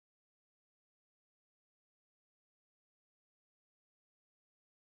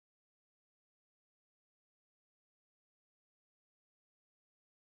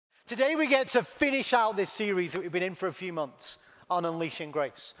Today we get to finish out this series that we've been in for a few months on Unleashing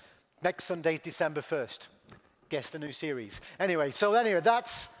Grace. Next Sunday's December 1st. Guess the new series. Anyway,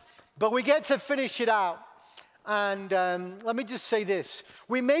 but we get to finish it out. And let me just say this.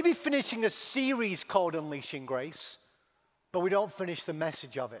 We may be finishing a series called Unleashing Grace, but we don't finish the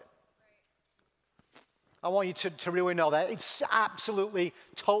message of it. I want you to really know that. It's absolutely,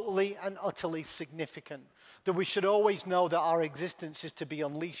 totally, and utterly significant that we should always know that our existence is to be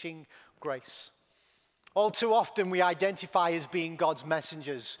unleashing grace. All too often we identify as being God's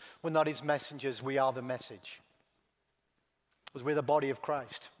messengers. We're not his messengers, we are the message. Because we're the body of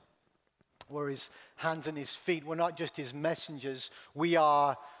Christ. We're his hands and his feet. We're not just his messengers, we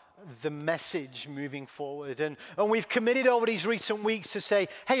are the message moving forward. And we've committed over these recent weeks to say,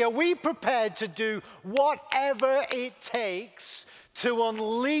 hey, are we prepared to do whatever it takes to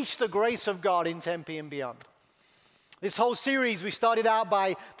unleash the grace of God in Tempe and beyond? This whole series, we started out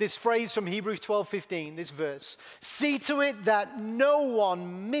by this phrase from Hebrews 12:15, this verse. See to it that no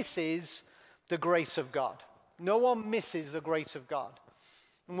one misses the grace of God. No one misses the grace of God.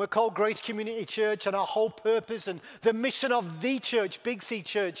 And we're called Grace Community Church, and our whole purpose and the mission of the church, Big C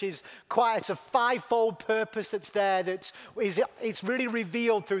Church, it's a fivefold purpose that's there. It's really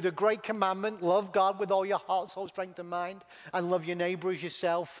revealed through the great commandment, love God with all your heart, soul, strength, and mind, and love your neighbor as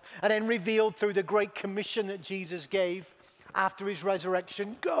yourself. And then revealed through the great commission that Jesus gave after his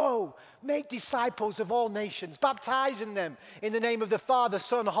resurrection. Go, make disciples of all nations, baptizing them in the name of the Father,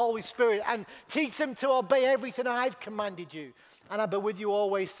 Son, Holy Spirit, and teach them to obey everything I've commanded you. And I'll be with you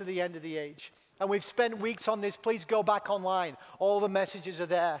always to the end of the age. And we've spent weeks on this. Please go back online. All the messages are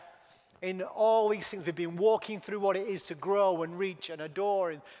there. In all these things, we've been walking through what it is to grow and reach and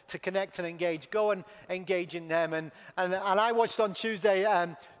adore and to connect and engage. Go and engage in them. And I watched on Tuesday,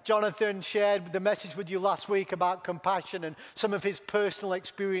 Jonathan shared the message with you last week about compassion and some of his personal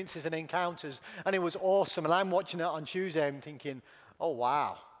experiences and encounters. And it was awesome. And I'm watching it on Tuesday and thinking, oh,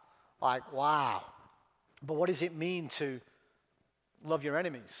 wow. Like, wow. But what does it mean to love your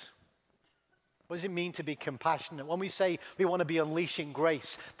enemies? What does it mean to be compassionate? When we say we want to be unleashing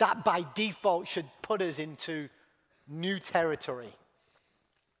grace, that by default should put us into new territory,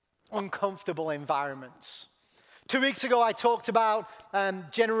 uncomfortable environments. 2 weeks ago, I talked about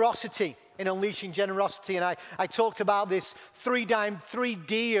generosity, in unleashing generosity, and I talked about this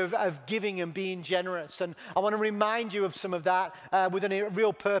 3D of giving and being generous. And I want to remind you of some of that with a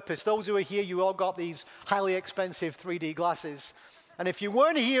real purpose. Those who are here, you all got these highly expensive 3D glasses. And if you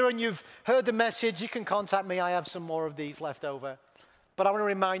weren't here and you've heard the message, you can contact me. I have some more of these left over. But I want to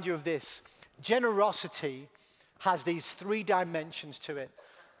remind you of this. Generosity has these 3 dimensions to it.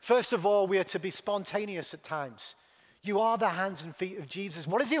 First of all, we are to be spontaneous at times. You are the hands and feet of Jesus.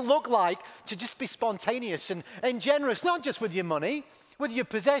 What does it look like to just be spontaneous and generous, not just with your money, with your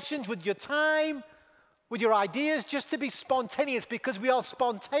possessions, with your time, with your ideas, just to be spontaneous, because we are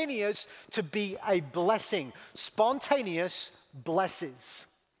spontaneous to be a blessing. Spontaneous blesses.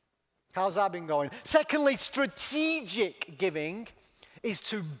 How's that been going? Secondly, strategic giving is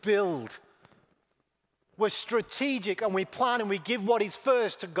to build. We're strategic and we plan and we give what is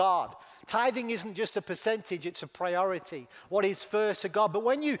first to God. Tithing isn't just a percentage, it's a priority. What is first to God. But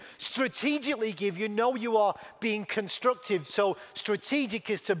when you strategically give, you know you are being constructive. So strategic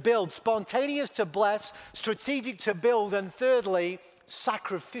is to build, spontaneous to bless, strategic to build, and thirdly,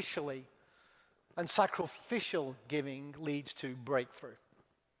 sacrificially. And sacrificial giving leads to breakthrough.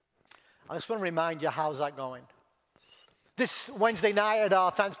 I just want to remind you, how's that going? This Wednesday night at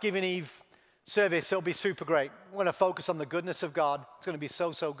our Thanksgiving Eve service, it'll be super great. We're going to focus on the goodness of God. It's going to be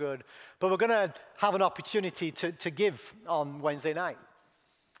so, so good. But we're going to have an opportunity to give on Wednesday night.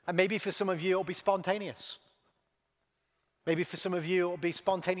 And maybe for some of you, it'll be spontaneous. Maybe for some of you, it'll be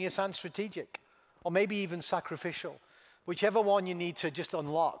spontaneous and strategic. Or maybe even sacrificial. Whichever one you need to just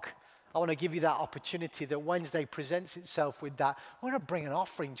unlock. I want to give you that opportunity that Wednesday presents itself with that. We're going to bring an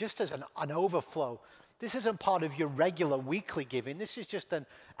offering just as an overflow. This isn't part of your regular weekly giving. This is just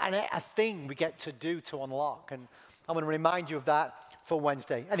a thing we get to do to unlock. And I'm going to remind you of that for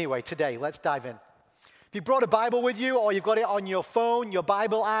Wednesday. Anyway, today, let's dive in. If you brought a Bible with you or you've got it on your phone, your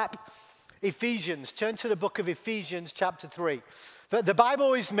Bible app, Ephesians. Turn to the book of Ephesians, chapter 3. The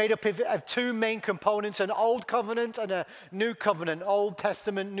Bible is made up of 2 main components, an Old Covenant and a New Covenant, Old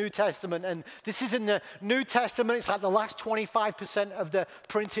Testament, New Testament. And this is in the New Testament. It's like the last 25% of the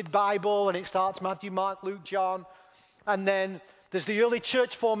printed Bible, and it starts Matthew, Mark, Luke, John. And then there's the early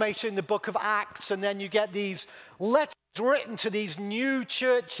church formation in the book of Acts, and then you get these letters It's written to these new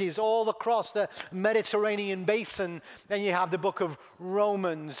churches all across the Mediterranean basin. Then you have the book of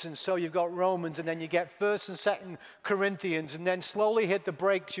Romans, and so you've got Romans, and then you get 1st and 2nd Corinthians, and then slowly hit the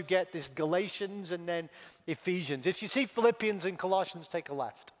brakes, you get this Galatians, and then Ephesians. If you see Philippians and Colossians, take a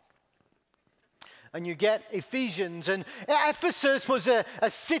left. And you get Ephesians. And Ephesus was a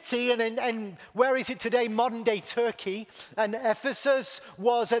city, and where is it today? Modern-day Turkey. And Ephesus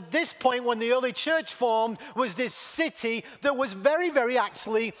was, at this point when the early church formed, was this city that was very, very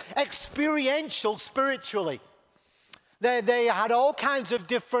actually experiential spiritually. They had all kinds of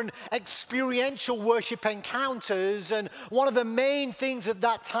different experiential worship encounters, and one of the main things at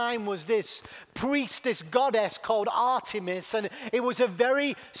that time was this priest, this goddess called Artemis, and it was a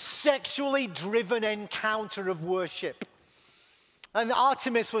very sexually driven encounter of worship. And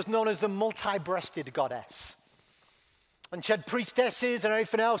Artemis was known as the multi-breasted goddess. And she had priestesses and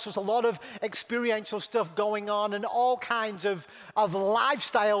everything else. There was a lot of experiential stuff going on, and all kinds of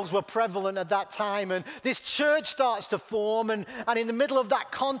lifestyles were prevalent at that time. And this church starts to form, and in the middle of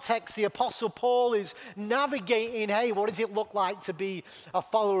that context, the Apostle Paul is navigating, hey, what does it look like to be a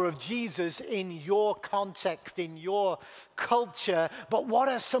follower of Jesus in your context, in your culture? But what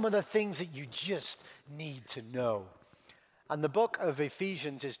are some of the things that you just need to know? And the book of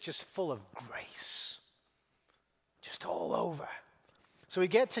Ephesians is just full of grace. Just all over. So we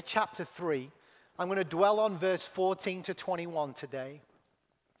get to chapter 3. I'm going to dwell on verse 14 to 21 today.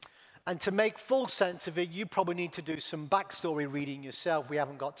 And to make full sense of it, you probably need to do some backstory reading yourself. We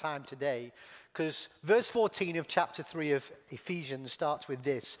haven't got time today. Because verse 14 of chapter 3 of Ephesians starts with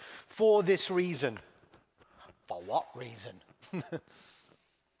this. For this reason. For what reason?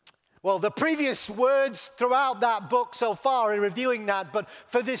 Well, the previous words throughout that book so far are revealing that, but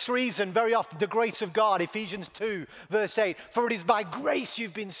for this reason, very often, the grace of God, Ephesians 2, verse 8, for it is by grace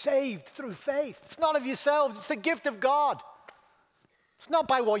you've been saved through faith. It's not of yourselves, it's the gift of God. It's not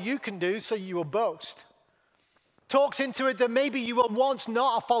by what you can do, so you will boast. Talks into it that maybe you were once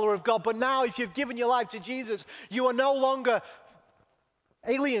not a follower of God, but now if you've given your life to Jesus, you are no longer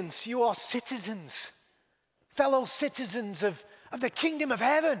aliens, you are citizens, fellow citizens of the kingdom of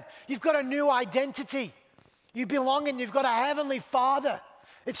heaven. You've got a new identity. You belong and you've got a heavenly Father.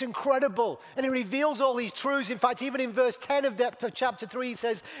 It's incredible. And it reveals all these truths. In fact, even in verse 10 of chapter 3, he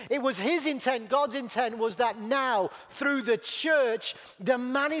says, it was his intent, God's intent was that now, through the church, the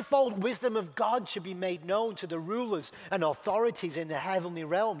manifold wisdom of God should be made known to the rulers and authorities in the heavenly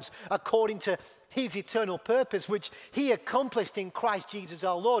realms, according to his eternal purpose, which he accomplished in Christ Jesus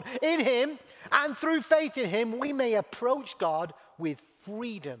our Lord. In him, and through faith in him, we may approach God with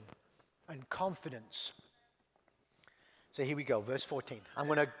freedom and confidence. So here we go, verse 14. I'm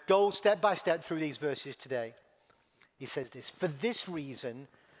going to go step by step through these verses today. He says this, for this reason,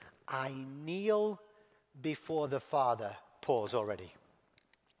 I kneel before the Father. Pause already.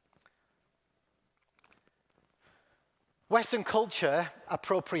 Western culture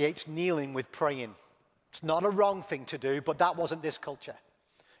appropriates kneeling with praying. It's not a wrong thing to do, but that wasn't this culture.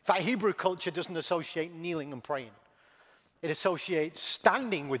 In fact, Hebrew culture doesn't associate kneeling and praying. It associates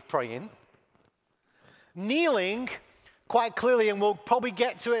standing with praying. Kneeling, quite clearly, and we'll probably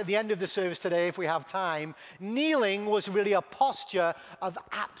get to it at the end of the service today if we have time, kneeling was really a posture of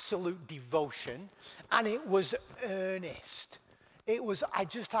absolute devotion, and it was earnest. It was, I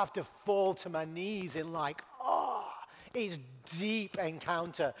just have to fall to my knees in like, it's deep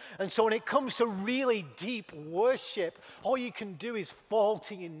encounter. And so when it comes to really deep worship, all you can do is fall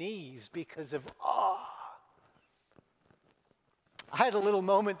to your knees because of I had a little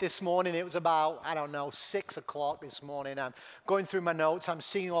moment this morning. It was about, 6 o'clock this morning. I'm going through my notes. I'm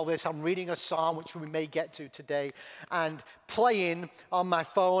seeing all this. I'm reading a psalm, which we may get to today, and playing on my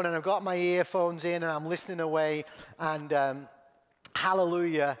phone. And I've got my earphones in, and I'm listening away. And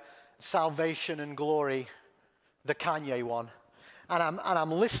hallelujah, salvation and glory, the Kanye one. And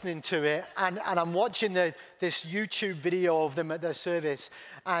I'm listening to it, and I'm watching this YouTube video of them at their service.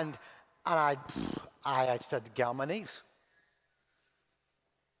 And I just had to get on my knees.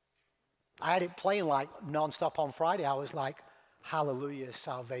 I had it playing like nonstop on Friday. I was like, hallelujah,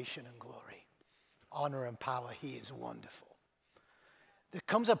 salvation and glory, honor and power. He is wonderful. There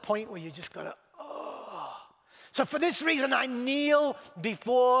comes a point where you just got to, So for this reason, I kneel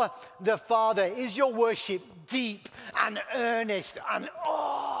before the Father. Is your worship deep and earnest and,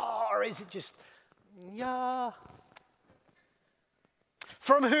 or is it just, yeah?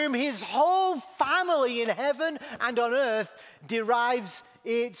 From whom his whole family in heaven and on earth derives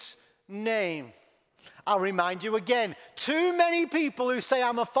its name. I'll remind you again, too many people who say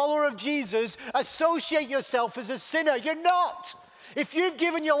I'm a follower of Jesus associate yourself as a sinner. You're not. If you've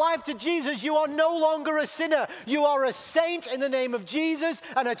given your life to Jesus, you are no longer a sinner. You are a saint in the name of Jesus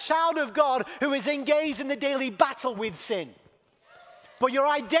and a child of God who is engaged in the daily battle with sin. But your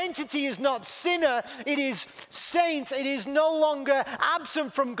identity is not sinner, it is saint. It is no longer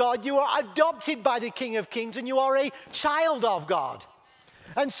absent from God. You are adopted by the King of Kings and you are a child of God.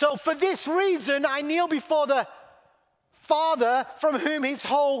 And so for this reason, I kneel before the Father from whom his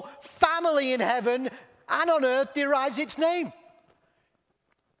whole family in heaven and on earth derives its name.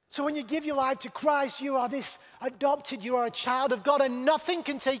 So when you give your life to Christ, you are this adopted, you are a child of God, and nothing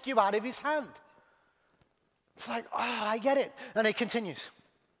can take you out of his hand. It's like, oh, I get it. And it continues.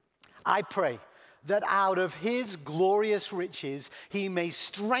 I pray that out of his glorious riches, he may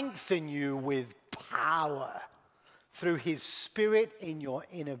strengthen you with power through his Spirit in your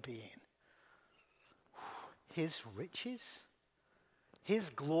inner being. His riches? His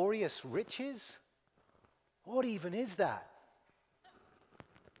glorious riches? What even is that?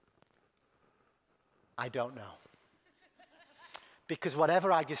 I don't know. Because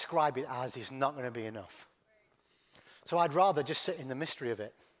whatever I describe it as is not going to be enough. So I'd rather just sit in the mystery of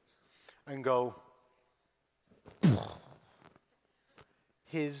it and go,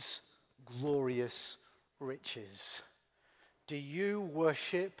 his glorious riches. Do you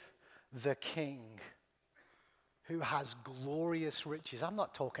worship the King who has glorious riches? I'm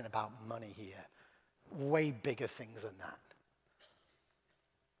not talking about money here. Way bigger things than that.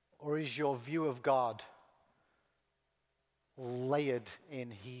 Or is your view of God layered in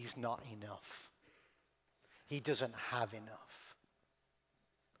he's not enough? He doesn't have enough.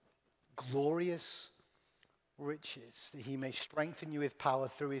 Glorious riches, that he may strengthen you with power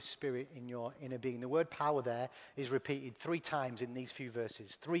through his Spirit in your inner being. The word power there is repeated 3 times in these few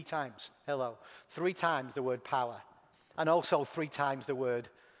verses. 3 times, hello. 3 times the word power. And also 3 times the word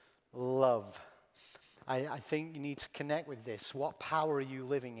love. I think you need to connect with this. What power are you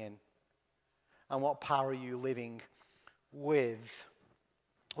living in? And what power are you living with?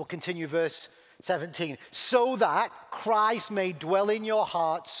 We'll continue verse 17. So that Christ may dwell in your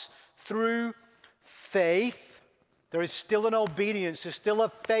hearts through faith. There is still an obedience. There's still a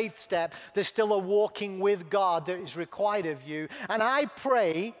faith step. There's still a walking with God that is required of you. And I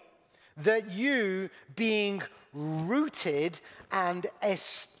pray that you, being rooted and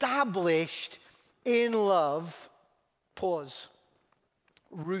established in love, pause,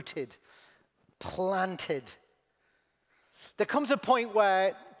 rooted, planted. There comes a point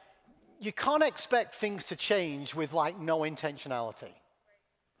where you can't expect things to change with like no intentionality.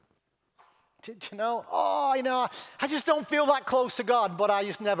 Do you know? Oh, I just don't feel that close to God, but I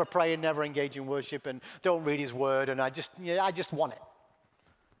just never pray and never engage in worship and don't read his word, and I just want it.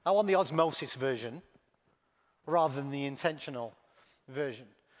 I want the osmosis version rather than the intentional version.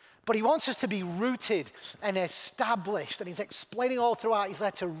 But he wants us to be rooted and established. And he's explaining all throughout his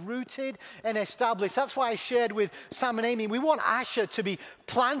letter, rooted and established. That's why I shared with Sam and Amy, we want Asher to be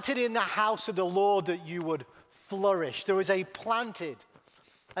planted in the house of the Lord that you would flourish. There is a planted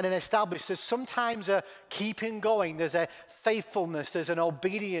and an established. There's sometimes a keeping going. There's a faithfulness. There's an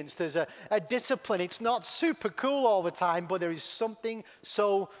obedience. There's a discipline. It's not super cool all the time, but there is something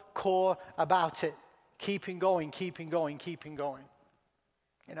so core about it. Keeping going, keeping going, keeping going.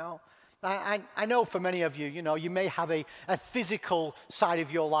 I know for many of you, you may have a physical side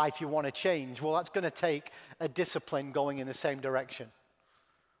of your life you want to change. Well, that's going to take a discipline going in the same direction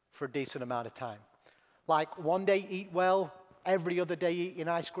for a decent amount of time. Like one day eat well, every other day eating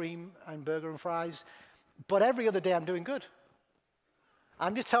ice cream and burger and fries, but every other day I'm doing good.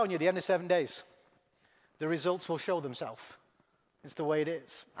 I'm just telling you, at the end of 7 days, the results will show themselves. It's the way it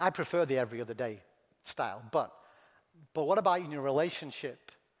is. I prefer the every other day style, but what about in your relationship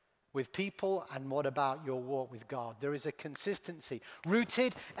with people, and what about your walk with God? There is a consistency,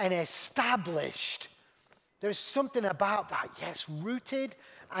 rooted and established. There's something about that, yes, rooted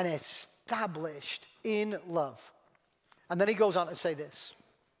and established in love. And then he goes on to say this,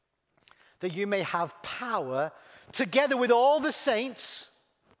 that you may have power together with all the saints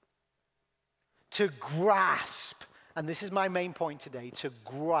to grasp, and this is my main point today, to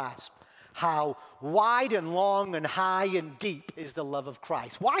grasp how wide and long and high and deep is the love of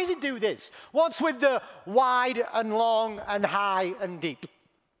Christ. Why does it do this? What's with the wide and long and high and deep?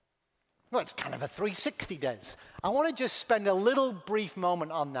 Well, it's kind of a 360, Des. I want to just spend a little brief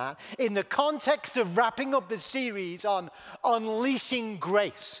moment on that in the context of wrapping up the series on unleashing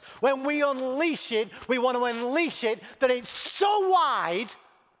grace. When we unleash it, we want to unleash it that it's so wide,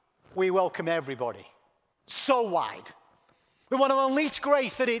 we welcome everybody. So wide. We want to unleash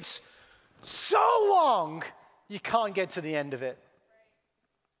grace that it's so long, you can't get to the end of it.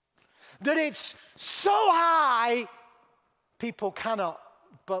 That it's so high, people cannot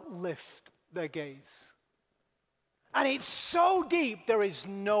but lift their gaze. And it's so deep, there is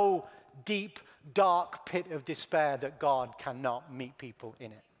no deep, dark pit of despair that God cannot meet people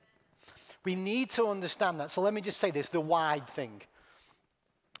in it. We need to understand that. So let me just say this, the wide thing.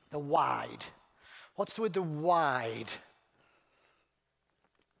 The wide. What's with the wide?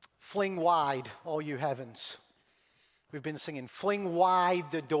 Fling wide, all you heavens. We've been singing, fling wide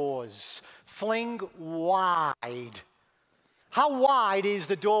the doors. Fling wide. How wide is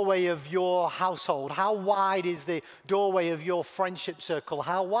the doorway of your household? How wide is the doorway of your friendship circle?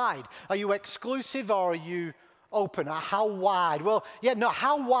 How wide? Are you exclusive or are you open? How wide? Well, yeah, no,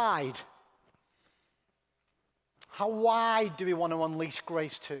 how wide? How wide do we want to unleash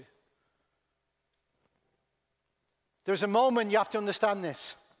grace to? There's a moment you have to understand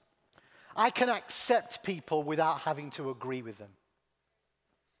this. I can accept people without having to agree with them.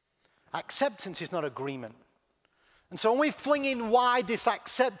 Acceptance is not agreement. And so when we fling in wide this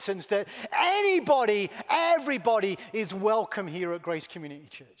acceptance that anybody, everybody is welcome here at Grace Community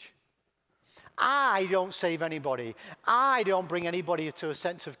Church. I don't save anybody. I don't bring anybody to a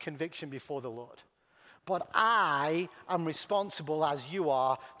sense of conviction before the Lord. But I am responsible, as you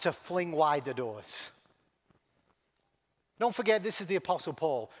are, to fling wide the doors. Don't forget, this is the Apostle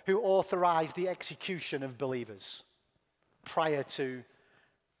Paul who authorized the execution of believers prior to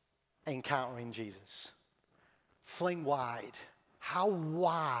encountering Jesus. Fling wide. How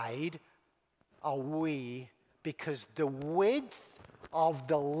wide are we? Because the width of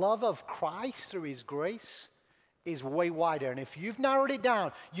the love of Christ through his grace is way wider. And if you've narrowed it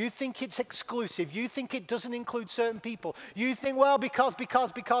down, you think it's exclusive, you think it doesn't include certain people, you think, well, because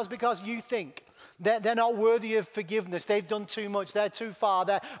you think they're not worthy of forgiveness, they've done too much, they're too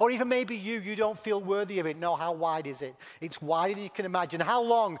far, or even maybe you don't feel worthy of it. No, how wide is it? It's wider than you can imagine. How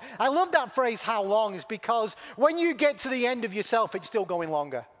long? I love that phrase, how long, is because when you get to the end of yourself, it's still going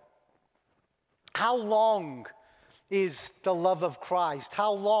longer. How long is the love of Christ?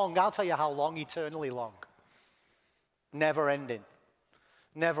 How long? I'll tell you how long, eternally long. Never ending.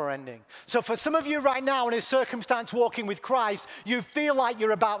 Never ending. So for some of you right now in a circumstance walking with Christ, you feel like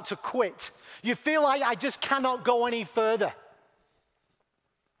you're about to quit. You feel like I just cannot go any further.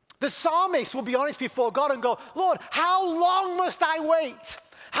 The psalmist will be honest before God and go, Lord, how long must I wait?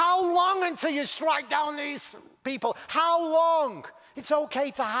 How long until you strike down these people? How long? It's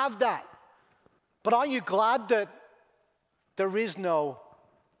okay to have that. But aren't you glad that there is no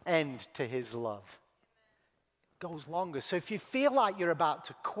end to his love? Goes longer. So if you feel like you're about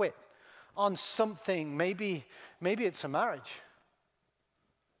to quit on something, maybe it's a marriage.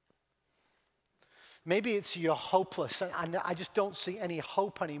 Maybe it's you're hopeless and I just don't see any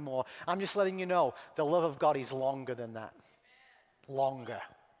hope anymore. I'm just letting you know the love of God is longer than that. Longer.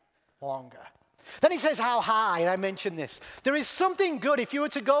 Then he says how high, and I mentioned this. There is something good if you were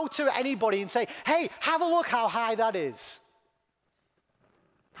to go to anybody and say, hey, have a look how high that is.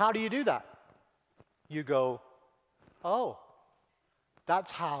 How do you do that? You go, oh,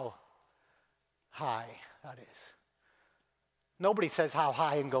 that's how high that is. Nobody says how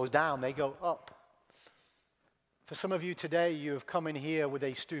high and goes down. They go up. For some of you today, you have come in here with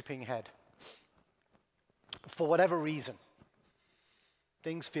a stooping head. For whatever reason.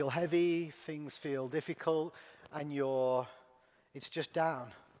 Things feel heavy, things feel difficult, and it's just down.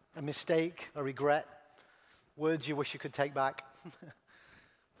 A mistake, a regret, words you wish you could take back.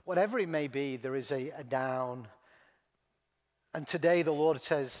 Whatever it may be, there is a down. And today the Lord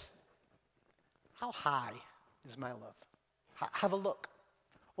says, how high is my love? Have a look.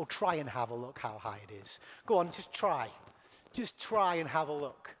 Or try and have a look how high it is. Go on, just try. Just try and have a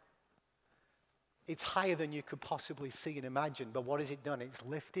look. It's higher than you could possibly see and imagine. But what has it done? It's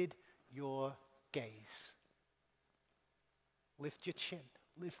lifted your gaze. Lift your chin.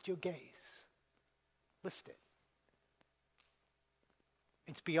 Lift your gaze. Lift it.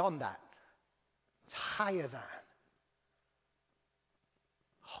 It's beyond that. It's higher than.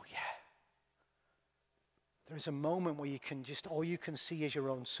 Oh, yeah. There is a moment where all you can see is your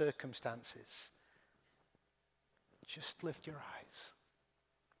own circumstances. Just lift your eyes.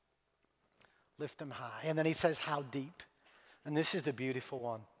 Lift them high. And then he says, how deep? And this is the beautiful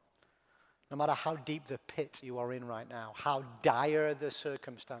one. No matter how deep the pit you are in right now, how dire the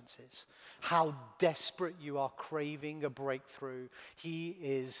circumstances, how desperate you are craving a breakthrough, he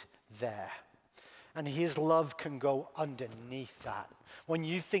is there. And his love can go underneath that. When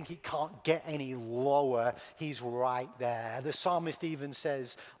you think it can't get any lower, he's right there. The psalmist even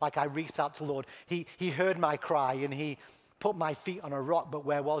says, like I reached out to the Lord, he heard my cry and he put my feet on a rock, but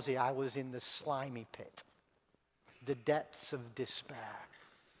where was he? I was in the slimy pit, the depths of despair.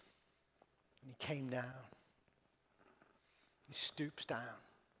 And he came down. He stoops down.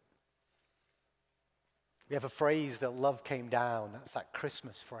 We have a phrase that love came down. That's that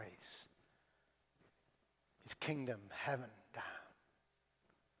Christmas phrase. His kingdom, heaven, down.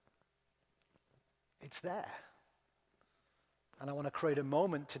 It's there. And I want to create a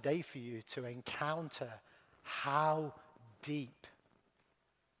moment today for you to encounter how deep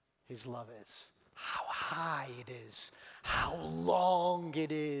his love is, how high it is, how long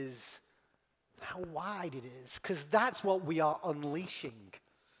it is, how wide it is. Because that's what we are unleashing.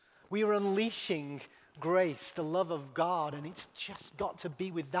 We are unleashing grace, the love of God, and it's just got to be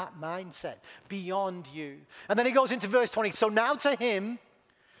with that mindset beyond you. And then he goes into verse 20. So now to him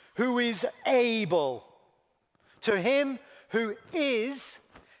who is able, to him who is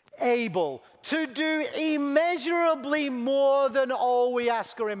able to do immeasurably more than all we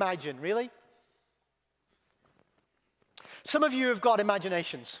ask or imagine. Really? Some of you have got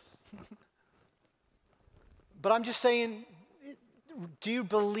imaginations. But I'm just saying, do you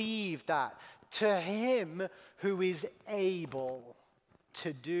believe that? To him who is able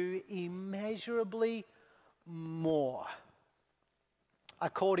to do immeasurably more,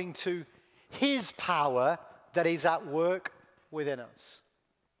 according to his power that is at work within us.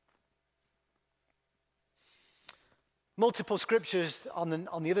 Multiple scriptures on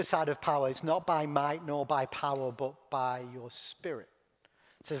the other side of power. It's not by might nor by power, but by your spirit,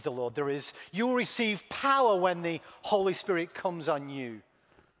 says the Lord. You will receive power when the Holy Spirit comes on you,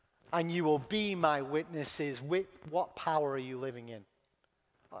 and you will be my witnesses. What power are you living in?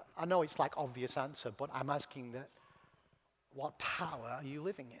 I know it's like obvious answer, but I'm asking that. What power are you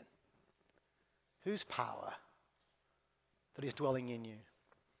living in? Whose power that is dwelling in you?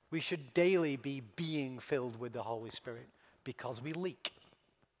 We should daily be being filled with the Holy Spirit because we leak.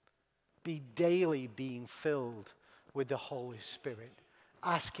 Be daily being filled with the Holy Spirit,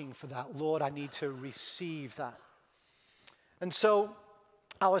 asking for that. Lord, I need to receive that. And so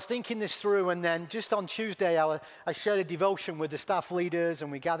I was thinking this through, and then just on Tuesday, I shared a devotion with the staff leaders,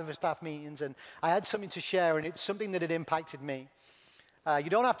 and we gathered for staff meetings, and I had something to share, and it's something that had impacted me. You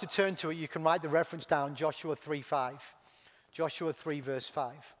don't have to turn to it. You can write the reference down, Joshua 3:5. Joshua 3, verse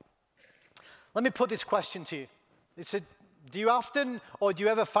 5. Let me put this question to you. Do you often, or do you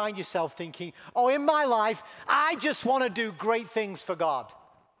ever find yourself thinking, oh, in my life, I just want to do great things for God.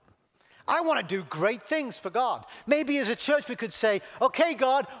 I want to do great things for God. Maybe as a church we could say, okay,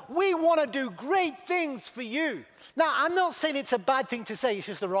 God, we want to do great things for you. Now, I'm not saying it's a bad thing to say. It's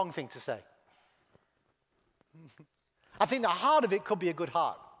just the wrong thing to say. I think the heart of it could be a good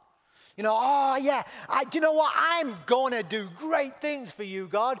heart. You know, oh, yeah, do you know what? I'm going to do great things for you,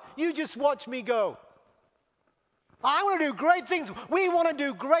 God. You just watch me go. I want to do great things. We want to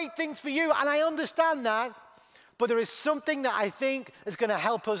do great things for you, and I understand that. But there is something that I think is going to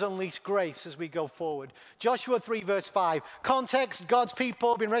help us unleash grace as we go forward. Joshua 3, verse 5. Context, God's people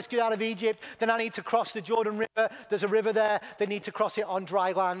have been rescued out of Egypt. Then I need to cross the Jordan River. There's a river there. They need to cross it on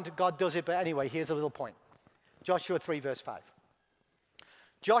dry land. God does it. But anyway, here's a little point. Joshua 3, verse 5.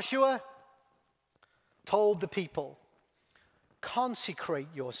 Joshua told the people, consecrate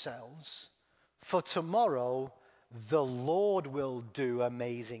yourselves, for tomorrow the Lord will do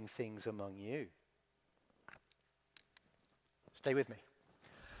amazing things among you. Stay with me.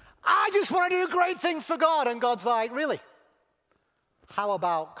 I just want to do great things for God. And God's like, really? How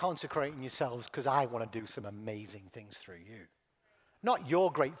about consecrating yourselves because I want to do some amazing things through you? Not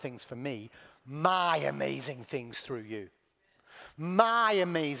your great things for me, my amazing things through you. My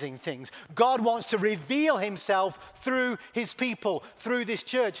amazing things. God wants to reveal himself through his people, through this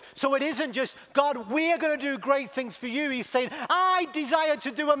church. So it isn't just, God, we're going to do great things for you. He's saying, I desire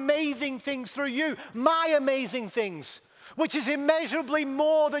to do amazing things through you. My amazing things, which is immeasurably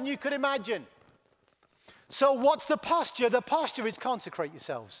more than you could imagine. So what's the posture? The posture is consecrate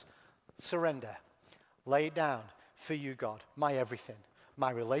yourselves. Surrender. Lay it down for you, God. My everything.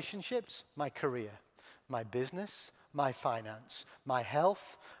 My relationships, my career, my business, my finance, my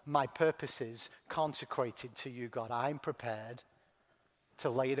health, my purposes, consecrated to you, God. I'm prepared to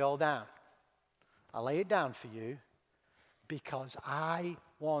lay it all down. I lay it down for you because I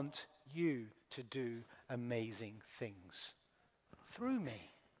want you to do amazing things through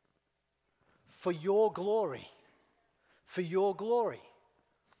me. For your glory. For your glory.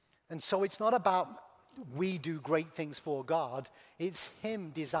 And so it's not about we do great things for God. It's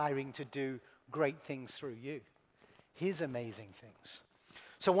him desiring to do great things through you. His amazing things.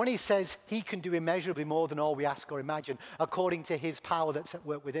 So when he says he can do immeasurably more than all we ask or imagine, according to his power that's at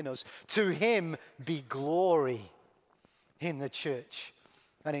work within us, to him be glory in the church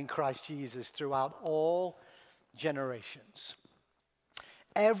and in Christ Jesus throughout all generations.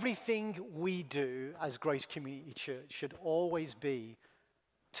 Everything we do as Grace Community Church should always be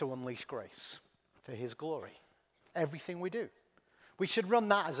to unleash grace for His glory. Everything we do. We should run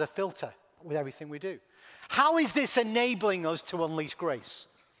that as a filter with everything we do. How is this enabling us to unleash grace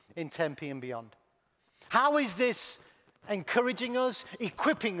in Tempe and beyond? How is this encouraging us,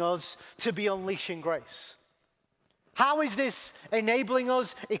 equipping us to be unleashing grace? How is this enabling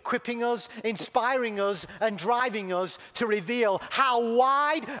us, equipping us, inspiring us, and driving us to reveal how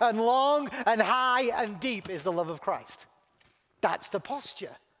wide and long and high and deep is the love of Christ? That's the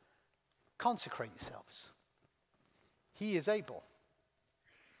posture. Consecrate yourselves. He is able.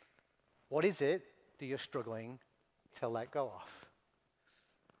 What is it that you're struggling to let go of?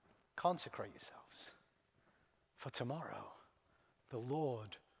 Consecrate yourselves. For tomorrow, the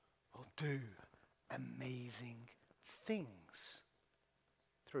Lord will do amazing things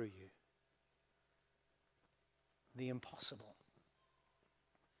through you. The impossible.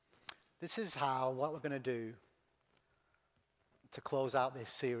 This is what we're going to do to close out this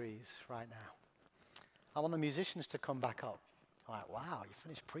series right now. I want the musicians to come back up. I'm like, wow, you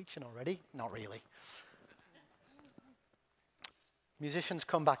finished preaching already? Not really. Musicians,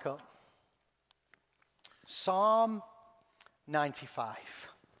 come back up. Psalm 95.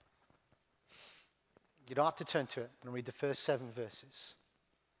 You don't have to turn to it. I'm going to read the first 7 verses.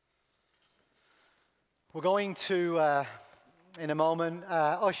 We're going to, in a moment,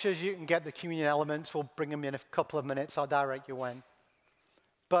 ushers, you can get the communion elements. We'll bring them in a couple of minutes. I'll direct you when.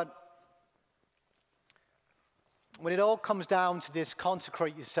 But when it all comes down to this,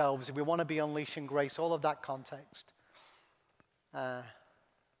 consecrate yourselves, if we want to be unleashing grace, all of that context. We're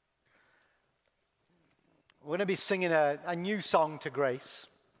going to be singing a new song to grace.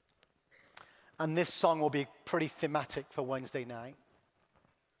 And this song will be pretty thematic for Wednesday night.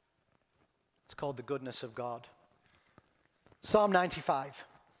 It's called The Goodness of God. Psalm 95.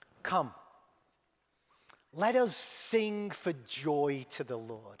 Come, let us sing for joy to the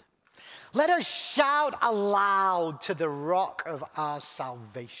Lord. Let us shout aloud to the rock of our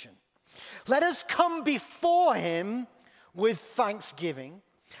salvation. Let us come before Him with thanksgiving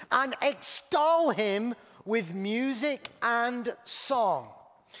and extol Him with music and song.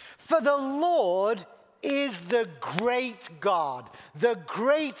 For the Lord is the great God, the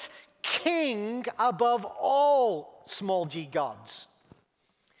great King above all small g gods.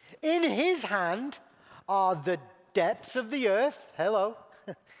 In His hand are the depths of the earth, hello,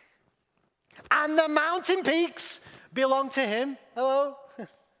 and the mountain peaks belong to Him, hello.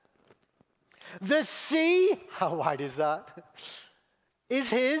 The sea, how wide is that? Is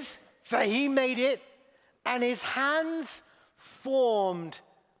His, for He made it, and His hands formed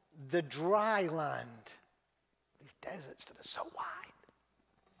the dry land. These deserts that are so wide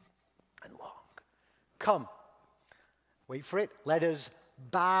and long. Come, wait for it. Let us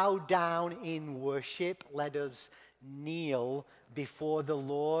bow down in worship. Let us kneel before the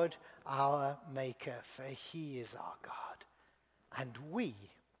Lord our Maker, for He is our God, and we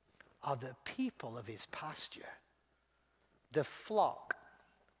are the people of His pasture, the flock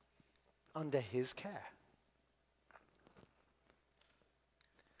under His care.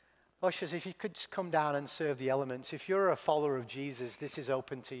 Ushers, if you could just come down and serve the elements. If you're a follower of Jesus, this is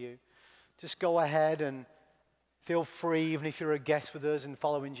open to you. Just go ahead and feel free, even if you're a guest with us and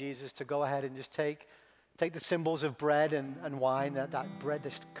following Jesus, to go ahead and just take the symbols of bread and wine. That bread,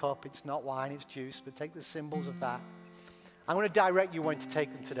 this cup, it's not wine, it's juice, but take the symbols of that. I'm going to direct you when to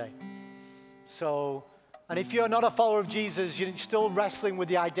take them today. So, and if you're not a follower of Jesus, you're still wrestling with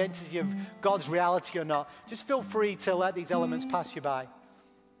the identity of God's reality or not, just feel free to let these elements pass you by.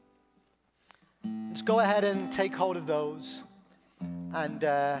 Just go ahead and take hold of those. And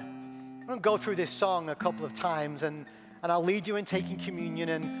I'm going to go through this song a couple of times, and I'll lead you in taking communion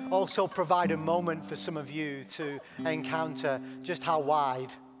and also provide a moment for some of you to encounter just how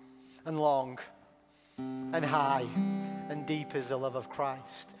wide and long and high and deep is the love of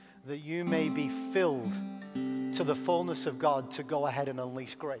Christ, that you may be filled to the fullness of God to go ahead and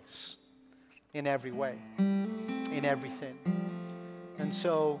unleash grace in every way, in everything. And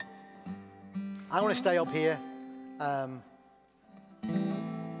so I want to stay up here. I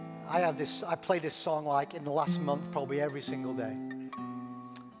play this song like in the last month, probably every single day.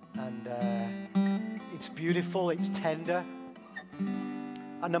 And it's beautiful, it's tender.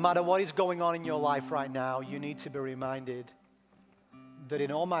 And no matter what is going on in your life right now, you need to be reminded that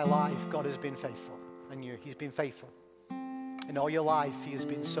in all my life, God has been faithful. And He's been faithful. In all your life, He has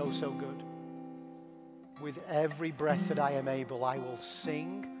been so, so good. With every breath that I am able, I will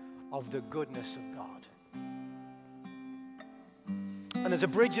sing of the goodness of God. And there's a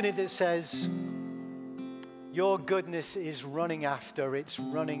bridge in it that says, Your goodness is running after, it's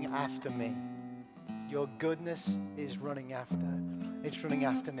running after me. Your goodness is running after, it's running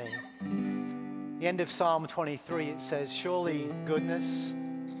after me. The end of Psalm 23, it says, surely goodness,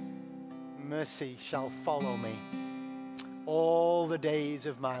 mercy shall follow me all the days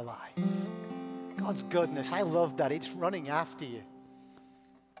of my life. God's goodness, I love that. It's running after you.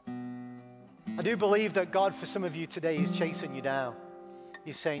 I do believe that God, for some of you today, is chasing you down.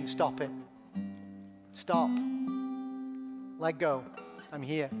 He's saying, stop it. Stop. Let go. I'm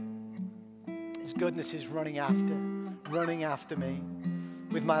here. His goodness is running after me.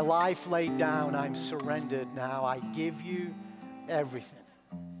 With my life laid down, I'm surrendered now. I give you everything.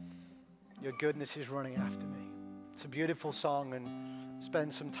 Your goodness is running after me. It's a beautiful song, and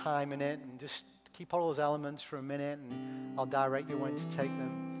spend some time in it, and just keep all those elements for a minute, and I'll direct you when to take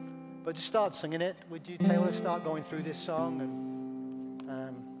them. But just start singing it. Would you, Taylor, start going through this song? And